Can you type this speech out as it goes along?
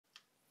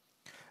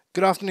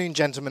Good afternoon,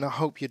 gentlemen. I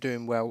hope you're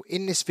doing well.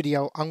 In this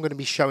video, I'm going to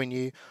be showing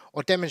you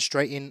or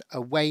demonstrating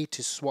a way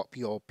to swap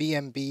your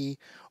BNB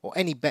or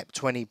any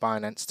BEP20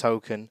 Binance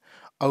token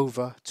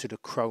over to the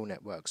CRO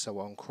network, so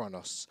on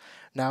Kronos.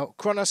 Now,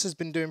 Kronos has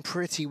been doing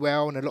pretty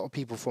well, and a lot of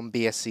people from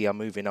BSC are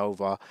moving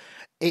over.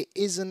 It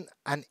isn't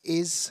and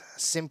is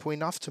simple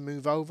enough to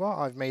move over.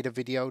 I've made a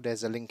video,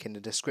 there's a link in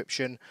the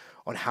description,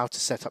 on how to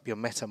set up your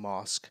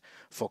MetaMask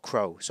for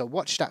CRO. So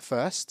watch that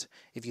first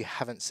if you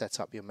haven't set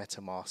up your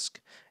MetaMask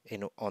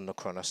on the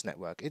Kronos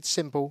network. It's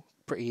simple,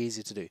 pretty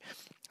easy to do.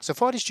 So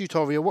for this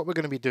tutorial, what we're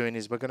going to be doing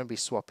is we're going to be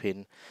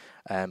swapping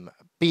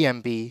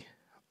BNB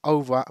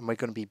over, and we're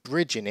going to be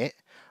bridging it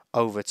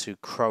over to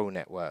CRO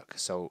network,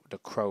 so the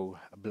CRO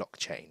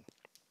blockchain.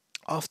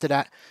 After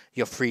that,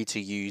 you're free to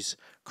use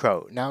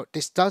CRO. Now,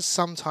 this does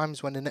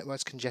sometimes, when the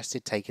network's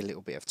congested, take a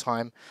little bit of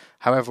time.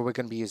 However, we're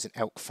going to be using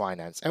Elk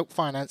Finance. Elk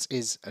Finance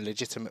is a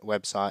legitimate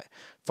website.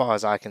 As far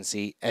as I can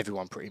see,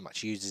 everyone pretty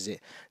much uses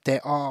it.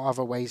 There are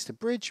other ways to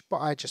bridge, but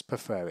I just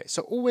prefer it.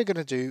 So all we're going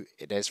to do,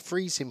 there's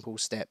 3 simple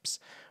steps.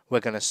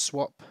 We're going to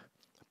swap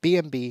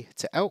BNB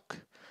to Elk,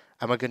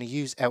 and we're going to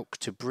use Elk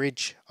to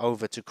bridge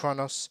over to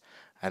Kronos,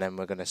 and then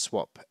we're going to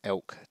swap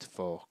Elk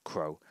for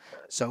CRO.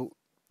 So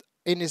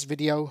in this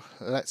video,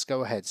 let's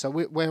go ahead. So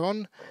we're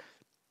on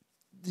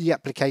the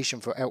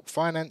application for Elk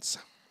Finance,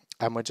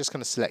 and we're just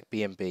going to select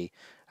BNB.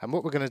 And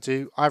what we're going to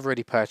do, I've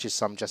already purchased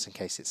some just in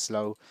case it's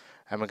slow,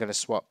 and we're going to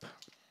swap.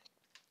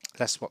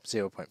 Let's swap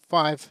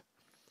 0.5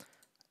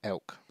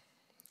 Elk,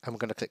 and we're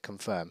going to click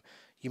confirm.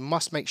 You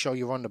must make sure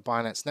you're on the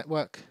Binance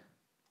network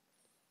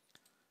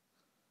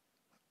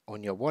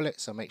on your wallet,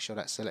 so make sure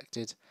that's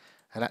selected,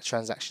 and that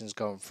transaction's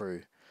going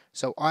through.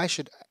 So I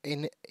should,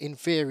 in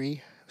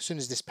theory, as soon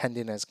as this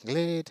pending has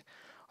cleared,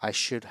 I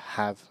should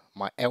have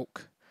my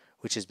Elk,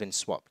 which has been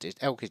swapped.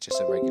 Elk is just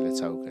a regular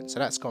token, so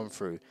that's gone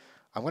through.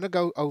 I'm going to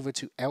go over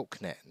to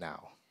ElkNet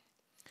now,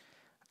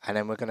 and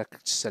then we're going to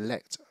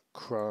select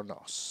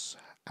Kronos,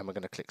 and we're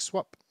going to click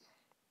swap,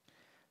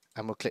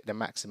 and we'll click the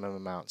maximum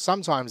amount.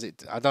 Sometimes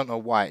I don't know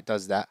why it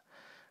does that,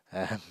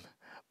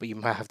 but you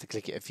might have to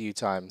click it a few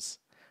times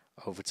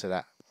over to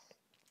that,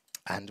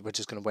 and we're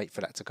just going to wait for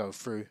that to go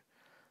through.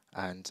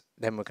 And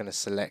then we're going to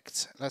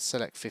select, let's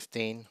select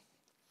 15,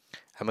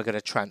 and we're going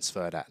to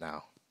transfer that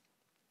now.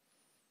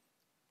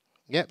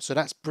 Yep, so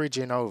that's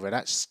bridging over,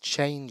 that's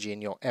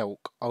changing your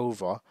Elk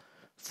over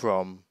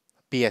from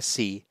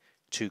BSC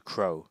to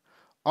CRO.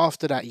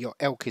 After that, your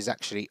Elk is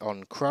actually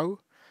on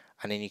CRO,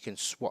 and then you can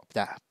swap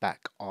that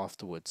back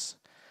afterwards.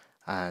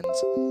 And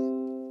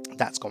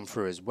that's gone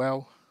through as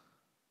well.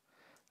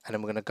 And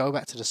then we're going to go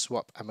back to the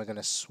swap, and we're going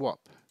to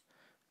swap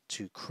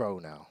to CRO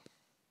now.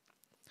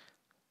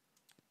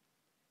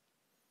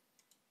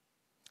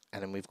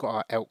 And then we've got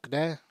our Elk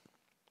there.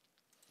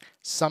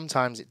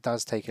 Sometimes it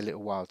does take a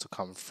little while to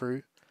come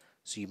through,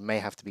 so you may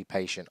have to be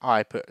patient.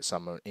 I put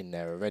some in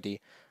there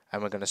already,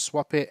 and we're going to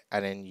swap it,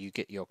 and then you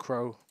get your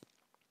CRO.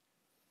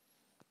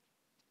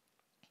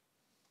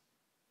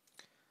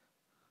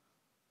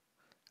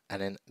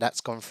 And then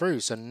that's gone through.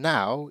 So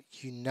now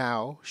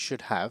you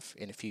should have,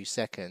 in a few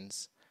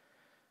seconds,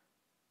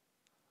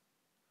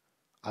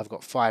 I've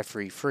got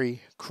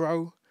 533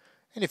 CRO.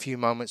 In a few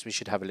moments we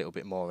should have a little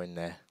bit more in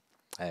there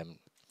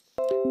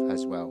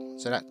as well.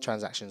 So that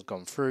transaction's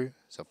gone through,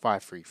 so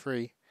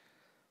 533,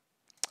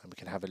 and we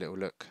can have a little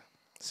look,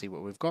 see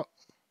what we've got,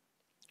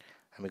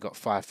 and we've got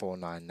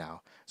 549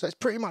 now. So it's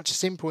pretty much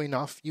simple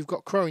enough. You've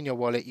got CRO in your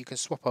wallet, you can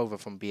swap over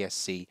from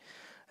BSC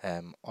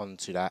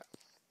onto that,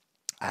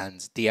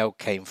 and the Elk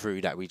came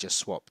through that we just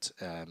swapped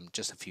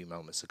just a few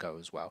moments ago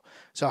as well.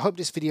 So I hope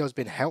this video has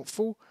been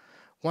helpful.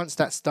 Once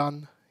that's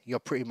done, you're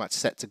pretty much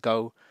set to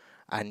go,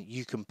 and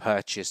you can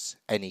purchase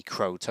any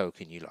CRO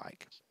token you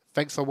like.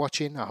 Thanks for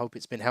watching. I hope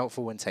it's been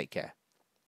helpful, and take care.